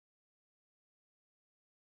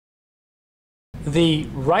The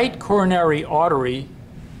right coronary artery,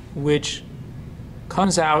 which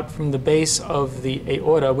comes out from the base of the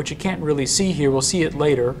aorta, which you can't really see here, we'll see it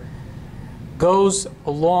later, goes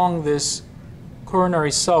along this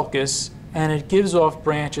coronary sulcus, and it gives off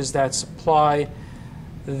branches that supply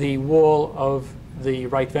the wall of the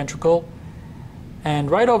right ventricle. And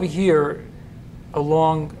right over here,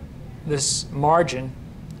 along this margin,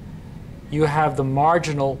 you have the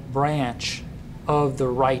marginal branch of the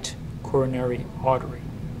right coronary artery.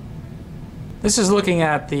 This is looking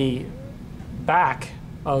at the back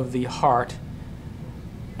of the heart,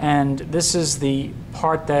 and this is the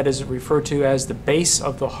part that is referred to as the base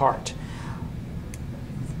of the heart.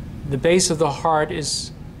 The base of the heart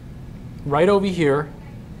is right over here.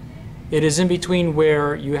 It is in between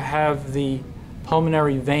where you have the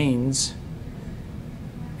pulmonary veins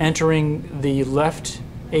entering the left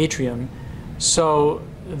atrium. So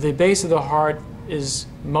the base of the heart is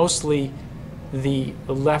mostly the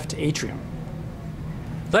left atrium.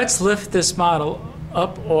 Let's lift this model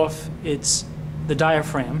up off the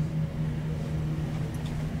diaphragm.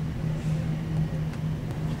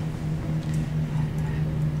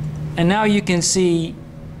 And now you can see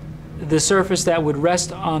the surface that would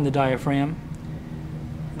rest on the diaphragm.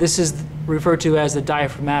 This is referred to as the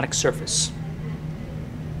diaphragmatic surface.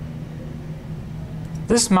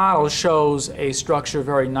 This model shows a structure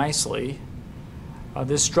very nicely.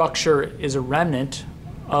 This structure is a remnant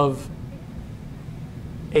of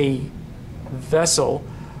a vessel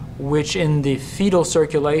which in the fetal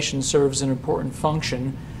circulation serves an important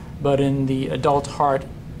function, but in the adult heart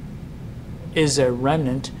is a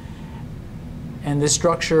remnant. And this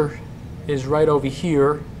structure is right over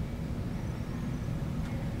here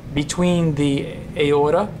between the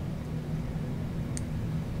aorta,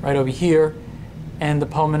 right over here, and the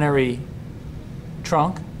pulmonary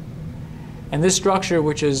trunk. And this structure,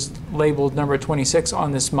 which is labeled number 26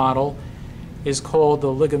 on this model, is called the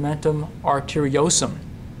Ligamentum Arteriosum.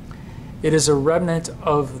 It is a remnant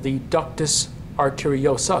of the ductus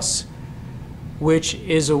arteriosus, which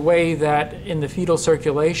is a way that in the fetal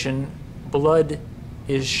circulation blood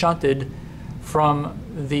is shunted from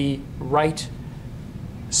the right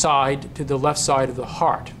side to the left side of the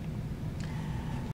heart.